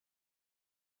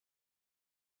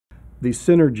the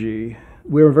synergy,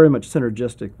 we're very much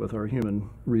synergistic with our human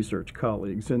research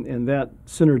colleagues, and that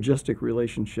synergistic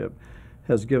relationship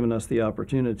has given us the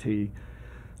opportunity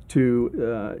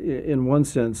to, in one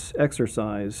sense,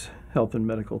 exercise Health and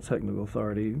Medical Technical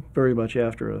Authority very much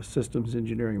after a systems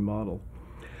engineering model.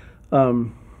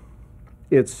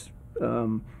 It's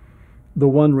the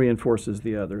one reinforces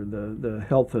the other. The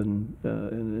health and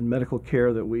medical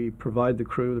care that we provide the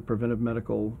crew, the preventive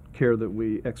medical care that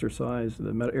we exercise,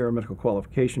 the aeromedical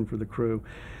qualification for the crew,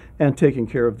 and taking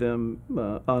care of them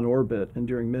on orbit and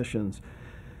during missions,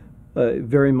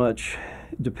 very much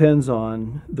depends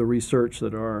on the research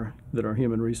that our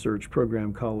human research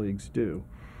program colleagues do.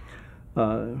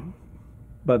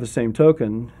 By the same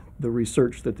token, the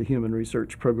research that the human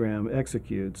research program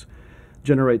executes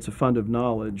generates a fund of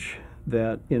knowledge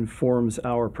that informs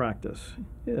our practice.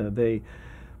 They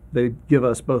give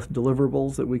us both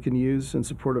deliverables that we can use in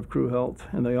support of crew health,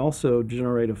 and they also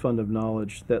generate a fund of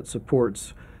knowledge that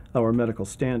supports our medical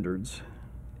standards.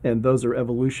 And those are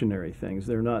evolutionary things.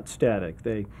 They're not static.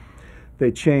 They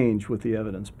change with the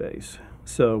evidence base.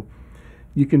 So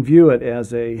you can view it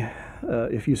as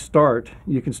if you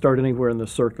can start anywhere in the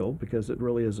circle, because it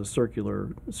really is a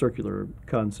circular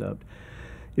concept.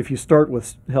 If you start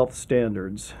with health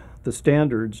standards, the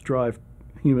standards drive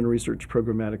human research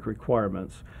programmatic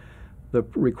requirements. The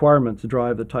requirements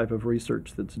drive the type of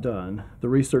research that's done. The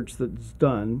research that's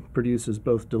done produces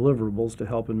both deliverables to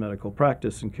help in medical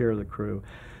practice and care of the crew,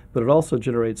 but it also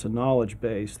generates a knowledge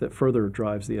base that further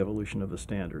drives the evolution of the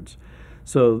standards.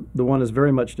 So the one is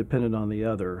very much dependent on the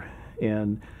other,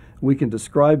 and we can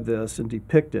describe this and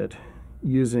depict it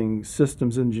using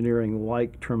systems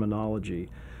engineering-like terminology,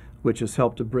 which has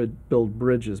helped to build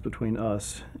bridges between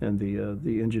us and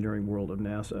the engineering world of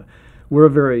NASA. We're a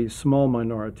very small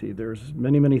minority. There's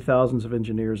many, many thousands of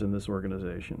engineers in this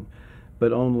organization,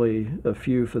 but only a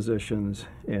few physicians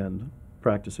and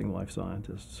practicing life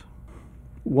scientists.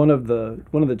 One of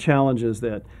the challenges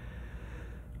that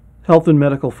health and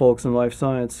medical folks and life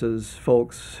sciences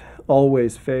folks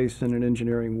always face in an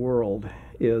engineering world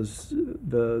is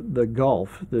the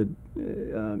gulf that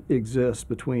exists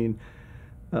between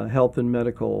health and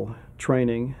medical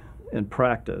training and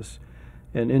practice,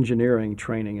 and engineering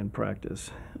training and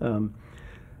practice.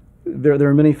 There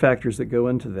are many factors that go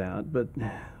into that, but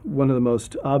one of the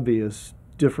most obvious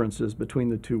differences between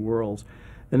the two worlds,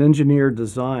 an engineer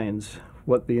designs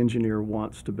what the engineer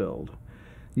wants to build,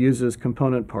 uses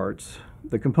component parts.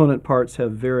 The component parts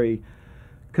have very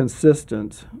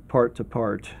consistent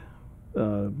part-to-part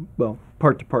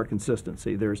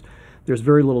consistency. There's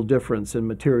very little difference in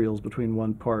materials between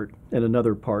one part and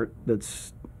another part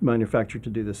that's manufactured to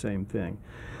do the same thing.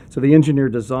 So the engineer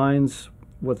designs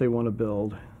what they want to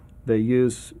build. They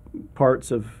use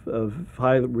parts of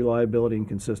high reliability and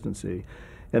consistency,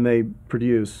 and they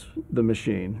produce the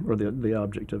machine or the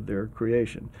object of their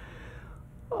creation.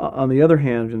 On the other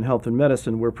hand, in health and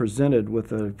medicine, we're presented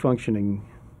with a functioning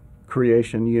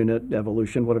creation unit,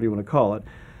 evolution, whatever you want to call it,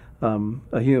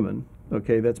 a human,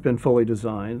 okay, that's been fully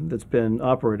designed, that's been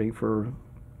operating for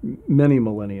many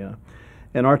millennia.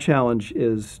 And our challenge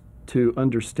is to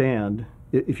understand,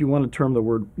 if you want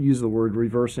to use the word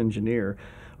reverse engineer,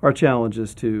 our challenge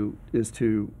is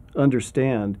to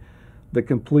understand the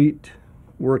complete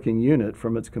working unit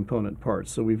from its component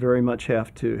parts. So we very much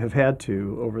have had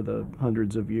to, over the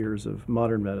hundreds of years of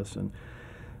modern medicine,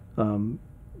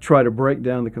 try to break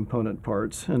down the component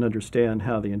parts and understand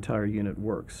how the entire unit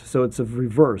works. So it's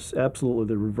absolutely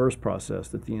the reverse process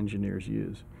that the engineers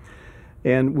use.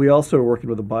 And we also are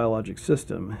working with a biologic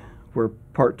system where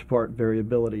part-to-part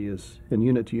variability and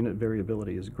unit-to-unit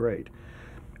variability is great.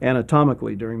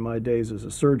 Anatomically, during my days as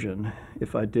a surgeon,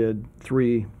 if I did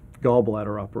 3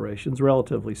 gallbladder operations,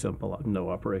 relatively simple, no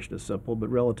operation is simple, but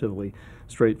relatively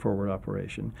straightforward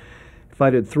operation. If I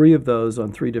did 3 of those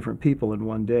on 3 different people in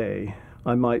one day,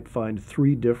 I might find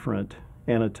 3 different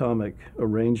anatomic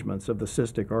arrangements of the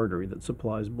cystic artery that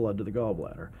supplies blood to the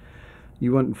gallbladder.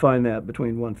 You wouldn't find that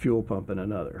between one fuel pump and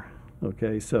another.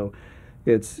 Okay, so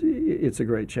it's a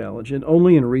great challenge. And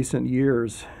only in recent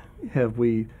years have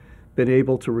we been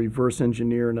able to reverse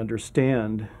engineer and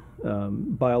understand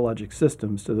biologic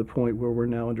systems to the point where we're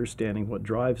now understanding what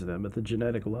drives them at the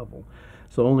genetic level.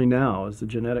 So only now is the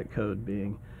genetic code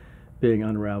being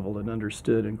unraveled and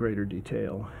understood in greater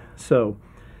detail. So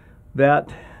that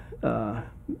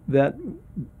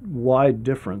wide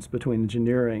difference between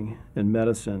engineering and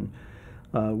medicine,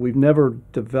 we've never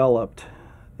developed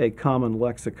a common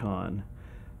lexicon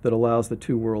that allows the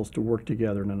two worlds to work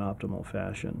together in an optimal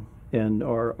fashion. And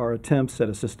our attempts at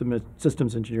a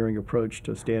systems engineering approach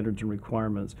to standards and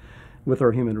requirements with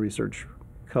our human research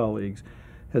colleagues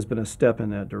has been a step in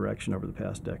that direction over the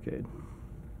past decade.